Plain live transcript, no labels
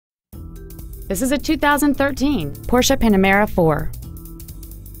This is a 2013 Porsche Panamera 4.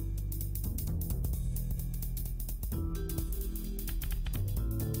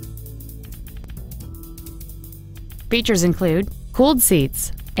 Features include cooled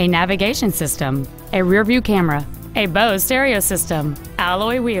seats, a navigation system, a rear-view camera, a Bose stereo system,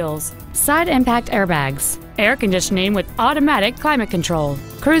 alloy wheels, side impact airbags, air conditioning with automatic climate control,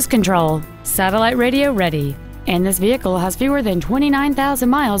 cruise control, satellite radio ready, and this vehicle has fewer than 29,000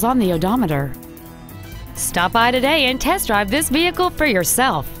 miles on the odometer. Stop by today and test drive this vehicle for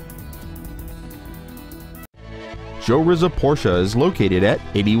yourself. Joe Rizza Porsche is located at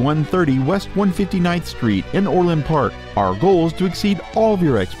 8130 West 159th Street in Orland Park. Our goal is to exceed all of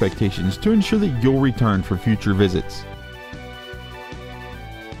your expectations to ensure that you'll return for future visits.